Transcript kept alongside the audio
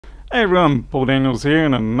Hey everyone, Paul Daniels here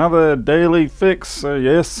in another daily fix. So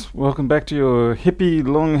yes, welcome back to your hippie,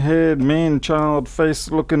 long-haired, man-child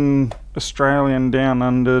face-looking Australian down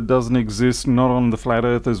under, doesn't exist, not on the flat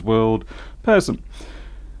earthers world person.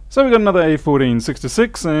 So we got another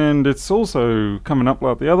A1466 and it's also coming up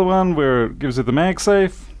like the other one where it gives you the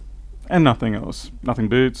MagSafe and nothing else. Nothing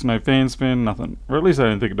boots, no fan spin, nothing. Or at least I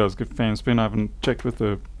don't think it does give fan spin. I haven't checked with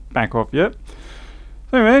the back off yet.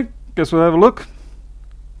 So anyway, guess we'll have a look.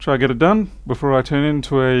 Try to get it done before I turn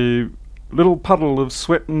into a little puddle of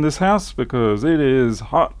sweat in this house because it is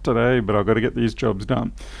hot today, but I've got to get these jobs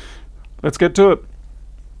done. Let's get to it.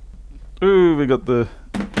 Ooh, we got the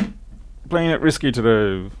playing it risky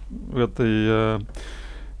today. We got the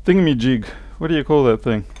thingamajig. What do you call that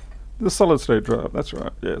thing? The solid state drive. That's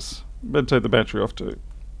right. Yes. Better take the battery off too.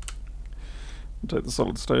 Take the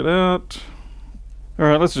solid state out. All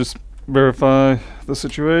right. Let's just verify the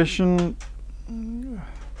situation.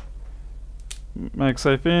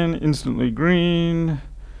 MagSafe in, instantly green,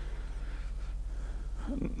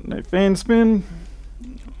 no fan spin,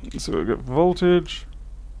 so we've got voltage.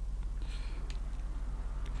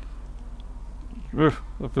 Ugh,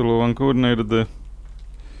 I feel a little uncoordinated there,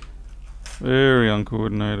 very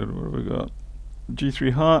uncoordinated. What have we got?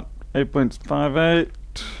 G3 hot, 8.58.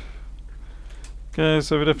 Okay,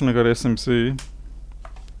 so we definitely got SMC.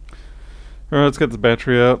 Alright, let's get the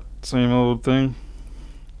battery out, same old thing.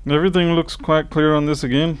 Everything looks quite clear on this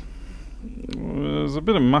again. There's a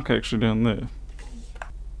bit of muck actually down there.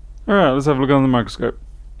 Alright, let's have a look on the microscope.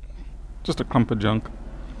 Just a clump of junk.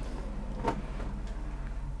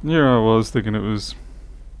 Here I was thinking it was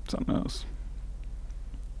something else.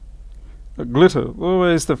 A glitter.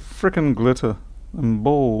 Always the frickin' glitter. And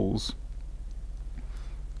balls.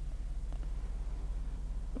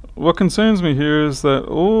 What concerns me here is that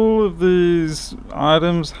all of these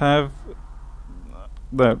items have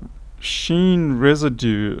that sheen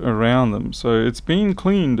residue around them, so it's been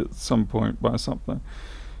cleaned at some point by something,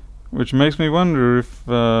 which makes me wonder if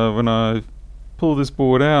when I pull this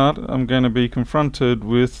board out I'm going to be confronted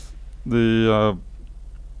with the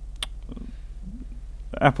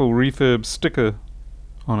Apple refurb sticker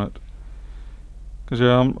on it, because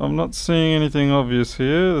yeah, I'm not seeing anything obvious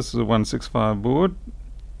here. This is a 165 board.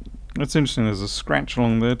 It's interesting, there's a scratch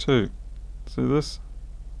along there too. See this?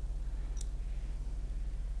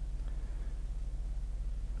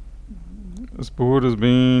 This board has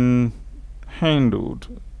been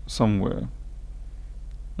handled somewhere.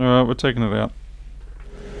 Alright, we're taking it out.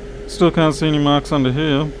 Still can't see any marks under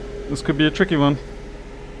here. This could be a tricky one.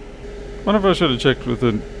 Wonder if I should have checked with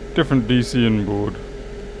a different DCN board.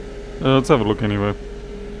 Let's have a look anyway.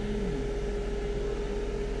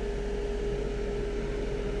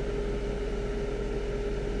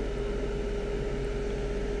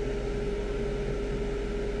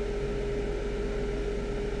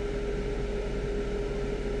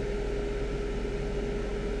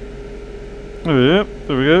 Yeah,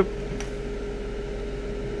 there we go.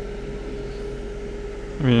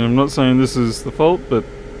 I mean, I'm not saying this is the fault, but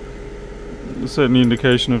it's certainly an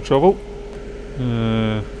indication of trouble.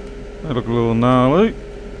 They look a little gnarly.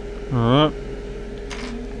 Alright.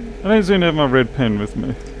 I don't seem to have my red pen with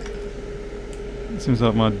me. It seems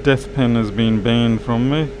like my death pen has been banned from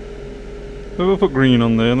me. But we'll put green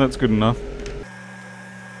on there, and that's good enough.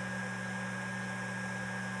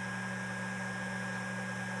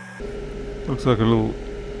 Looks like a little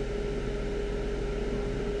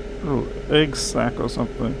egg sack or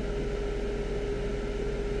something.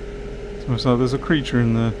 It's almost like there's a creature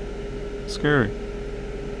in there. Scary.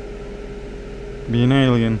 Be an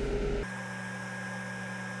alien.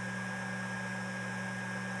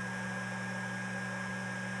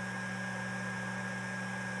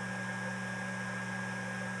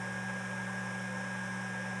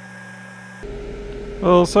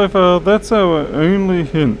 Well, so far that's our only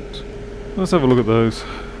hint. Let's have a look at those.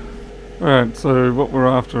 Alright, so what we're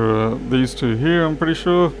after are these two here, I'm pretty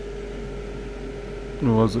sure.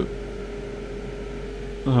 What was it?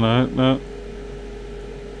 Oh no.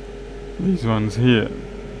 These ones here.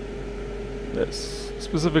 Yes.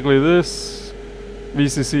 Specifically this.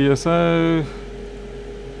 VCCSO.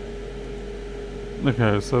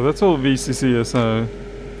 Okay, so that's all VCCSO.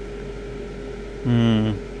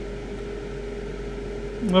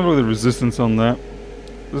 Have a look at the resistance on that.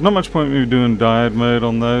 There's not much point in me doing diode mode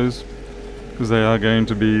on those, because they are going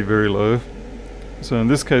to be very low. So in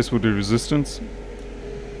this case we'll do resistance.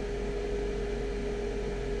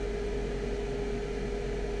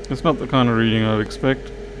 It's not the kind of reading I'd expect.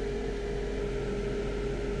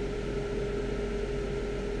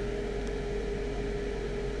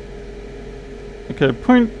 Okay,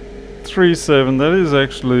 0.3 437, that is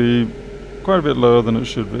actually quite a bit lower than it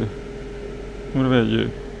should be. What about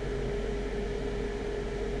you?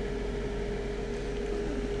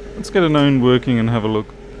 Let's get a known working and have a look.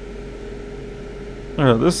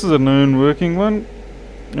 Alright, this is a known working one,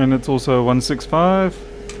 and it's also a 165.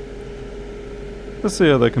 Let's see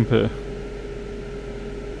how they compare.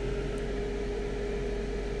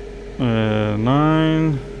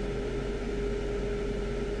 9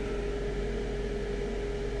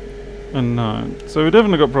 and 9. So we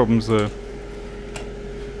definitely got problems there.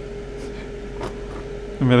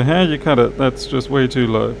 No matter how you cut it, that's just way too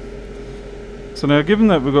low. So now, given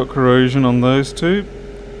that we've got corrosion on those two,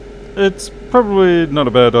 it's probably not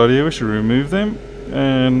a bad idea. We should remove them,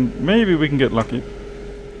 and maybe we can get lucky.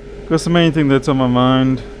 Because the main thing that's on my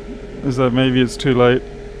mind is that maybe it's too late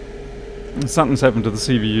and something's happened to the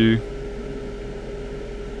CPU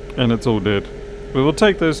and it's all dead. But we'll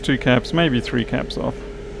take those 2 caps, maybe 3 caps off,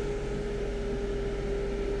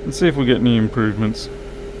 and see if we get any improvements.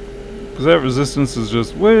 Because that resistance is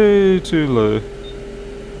just way too low.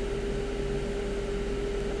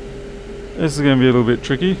 This is going to be a little bit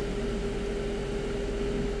tricky,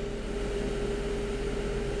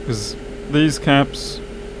 because these caps,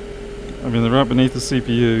 I mean, they're right beneath the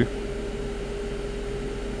CPU,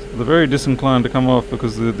 so they're very disinclined to come off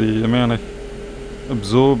because of the amount of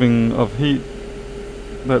absorbing of heat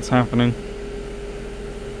that's happening.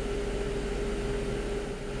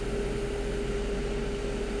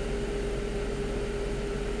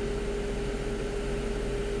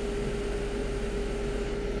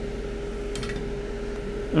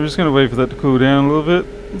 I'm just going to wait for that to cool down a little bit.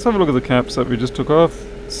 Let's have a look at the caps that we just took off.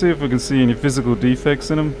 See if we can see any physical defects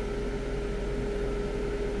in them.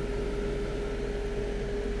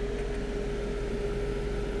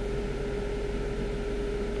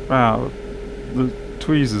 Wow, the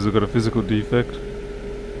tweezers have got a physical defect.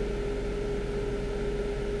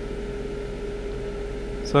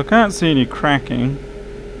 So I can't see any cracking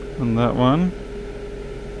on that one,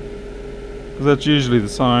 because that's usually the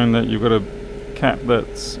sign that you've got a cap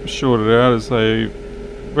that's shorted out, as they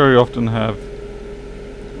very often have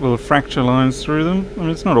little fracture lines through them. I mean,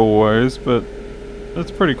 it's not always, but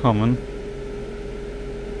it's pretty common.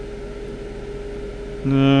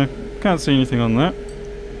 No, can't see anything on that.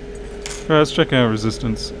 Right, let's check our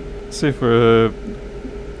resistance. See if we're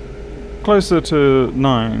closer to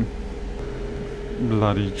 9.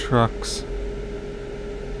 Bloody trucks.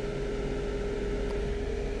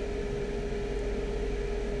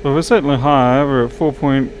 Well, we're certainly higher. We're at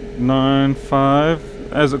 4.95.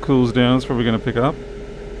 As it cools down, it's probably going to pick up.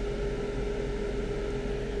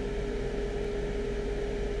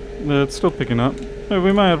 Yeah, it's still picking up. Oh,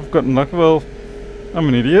 we may have gotten lucky. Well, I'm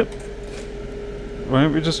an idiot. Why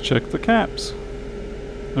don't we just check the caps?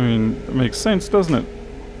 I mean, it makes sense, doesn't it?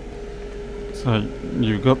 So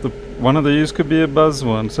you've got the one of these could be a buzz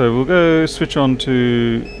one. So we'll go switch on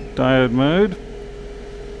to diode mode.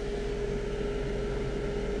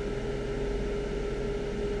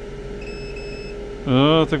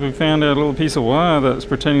 Oh, I think we found our little piece of wire that's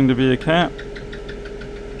pretending to be a cap.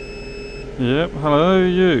 Yep, hello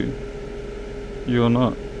you. You're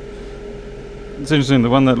not. It's interesting, the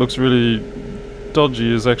one that looks really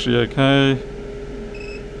dodgy is actually okay.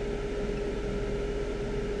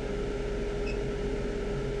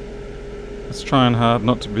 It's trying hard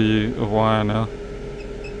not to be a wire now.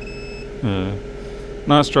 Yeah.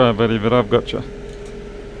 Nice try, buddy, but I've got you.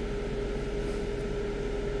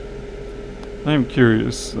 I'm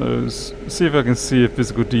curious, so see if I can see a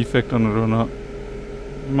physical defect on it or not.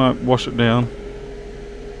 Might wash it down.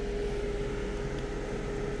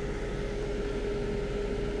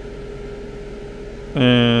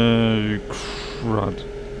 Crud.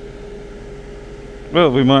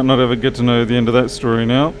 Well, we might not ever get to know the end of that story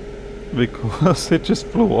now, because it just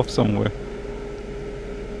flew off somewhere.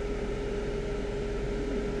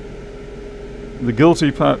 The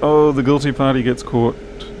guilty part. Oh, the guilty party gets caught.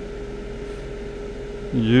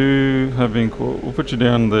 You have been caught. We'll put you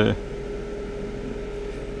down there.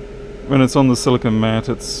 When it's on the silicon mat,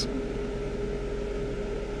 it's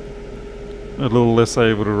a little less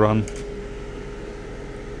able to run.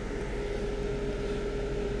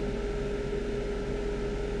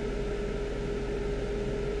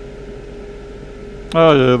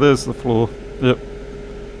 Oh yeah, there's the floor. Yep.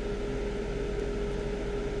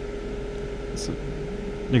 So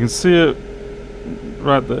you can see it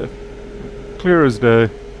right there. Clear as day.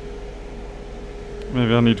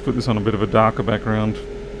 Maybe I need to put this on a bit of a darker background.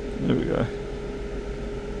 There we go.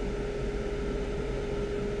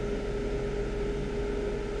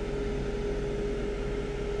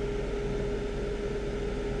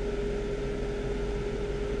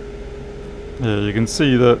 Yeah, you can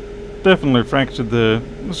see that definitely fractured there.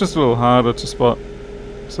 It's just a little harder to spot.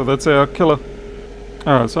 So that's our killer.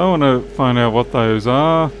 Alright, so I want to find out what those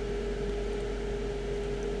are.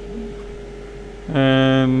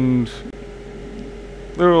 And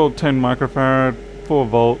they're all 10 microfarad, 4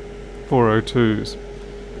 volt, 402s.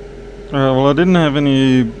 Well, I didn't have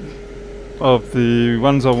any of the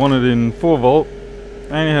ones I wanted in 4 volt.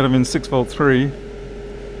 I only had them in 6 volt 3.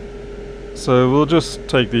 So we'll just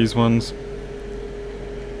take these ones.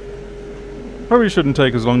 Probably shouldn't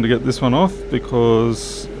take as long to get this one off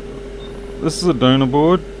because this is a donor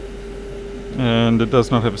board and it does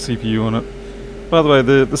not have a CPU on it. By the way,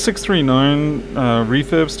 the 639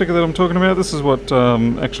 refurb sticker that I'm talking about, this is what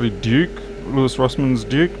actually Lewis Rossman's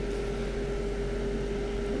Duke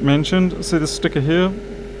mentioned. See this sticker here?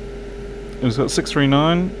 It's got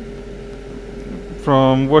 639.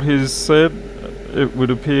 From what he's said, it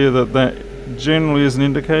would appear that that generally is an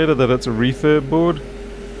indicator that it's a refurb board.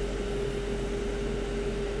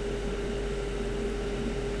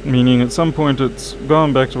 Meaning at some point it's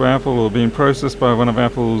gone back to Apple or being processed by one of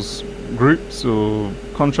Apple's groups or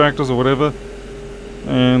contractors or whatever,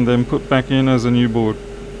 and then put back in as a new board.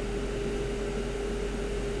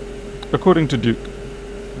 According to Duke.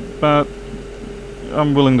 But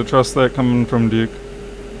I'm willing to trust that coming from Duke.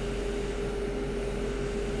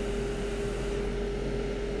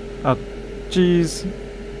 Ah, jeez.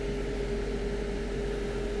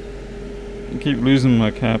 I keep losing my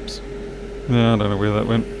caps. Yeah, I don't know where that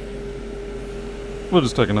went. We'll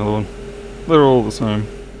just take another one. They're all the same.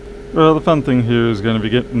 Well, the fun thing here is going to be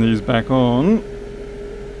getting these back on.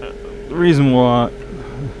 The reason why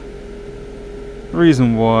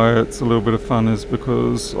it's a little bit of fun is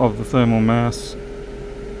because of the thermal mass.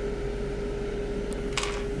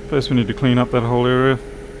 First we need to clean up that whole area.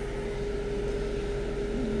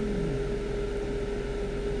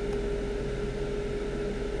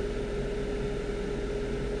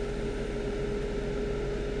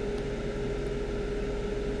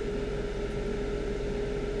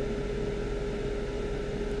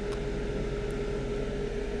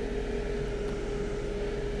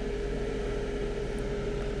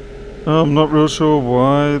 I'm not real sure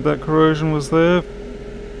why that corrosion was there.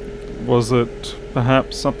 Was it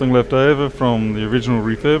perhaps something left over from the original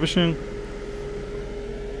refurbishing?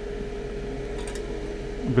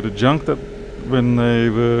 A bit of junk that when they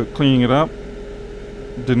were cleaning it up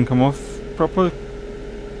didn't come off properly?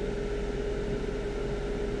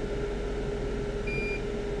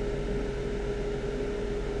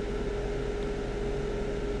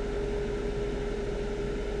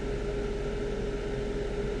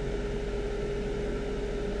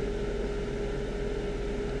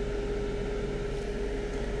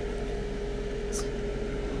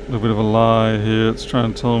 A bit of a lie here. It's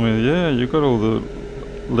trying to tell me, yeah, you got all the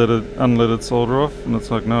unleaded solder off, and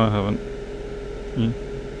it's like, no, I haven't. Yeah.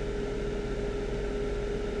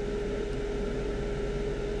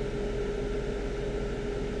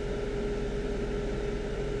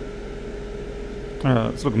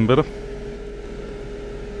 Alright, it's looking better.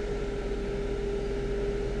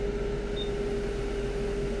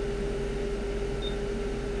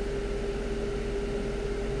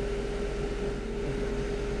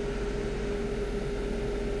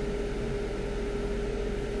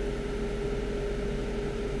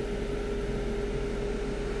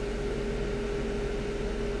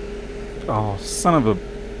 Oh, son of a...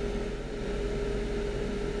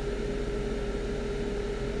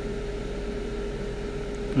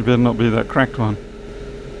 You better not be that cracked one.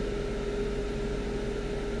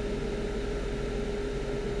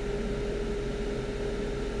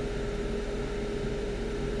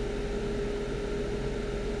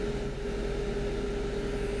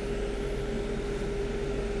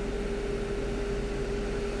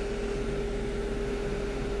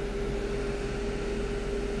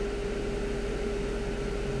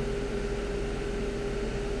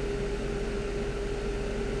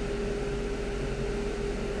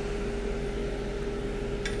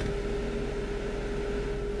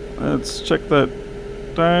 Let's check that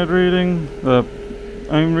diode reading, the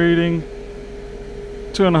ohm reading.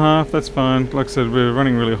 2.5, that's fine. Like I said, we're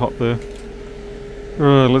running really hot there.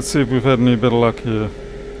 Right, let's see if we've had any better luck here.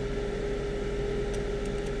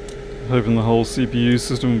 Hoping the whole CPU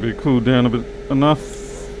system will be cooled down a bit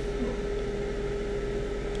enough.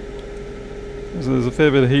 There's a fair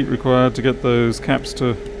bit of heat required to get those caps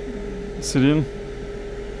to sit in.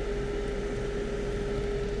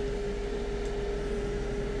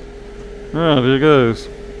 Right, here goes.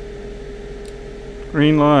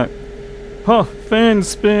 Green light. Oh, fan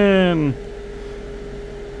spin!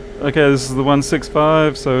 Okay, this is the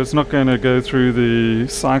 165, so it's not going to go through the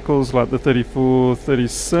cycles like the 34,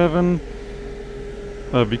 37.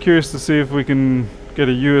 I'd be curious to see if we can get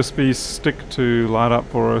a USB stick to light up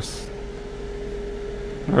for us.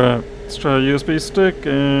 Alright, let's try a USB stick,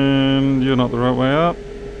 and you're not the right way up.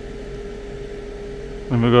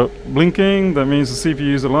 And we've got blinking, that means the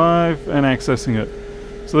CPU is alive and accessing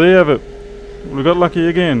it. So there you have it. We got lucky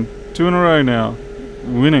again. 2 in a row now.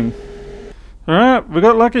 Winning. Alright, we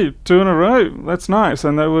got lucky. 2 in a row. That's nice.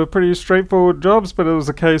 And they were pretty straightforward jobs, but it was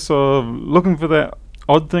a case of looking for that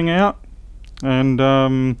odd thing out and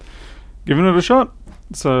giving it a shot.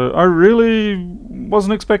 So I really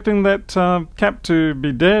wasn't expecting that cap to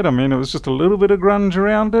be dead. I mean, it was just a little bit of grunge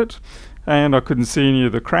around it, and I couldn't see any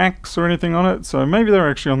of the cracks or anything on it. So maybe they were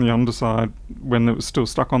actually on the underside when it was still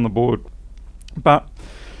stuck on the board. But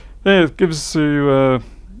yeah, it gives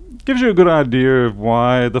you a good idea of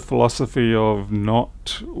why the philosophy of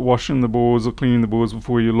not washing the boards or cleaning the boards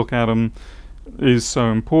before you look at them is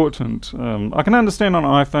so important. I can understand on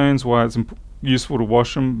iPhones why it's useful to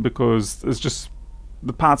wash them, because it's just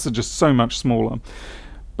the parts are just so much smaller.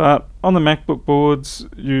 But on the MacBook boards,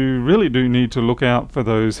 you really do need to look out for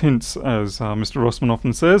those hints, as Mr. Rossman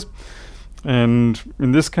often says. And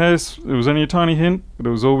in this case, it was only a tiny hint, but it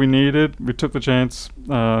was all we needed. We took the chance,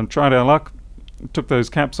 tried our luck, took those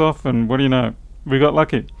caps off, and what do you know? We got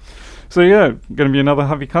lucky. So yeah, going to be another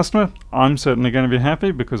happy customer. I'm certainly going to be happy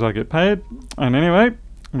because I get paid. And anyway,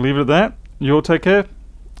 leave it at that. You all take care.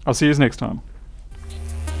 I'll see you next time.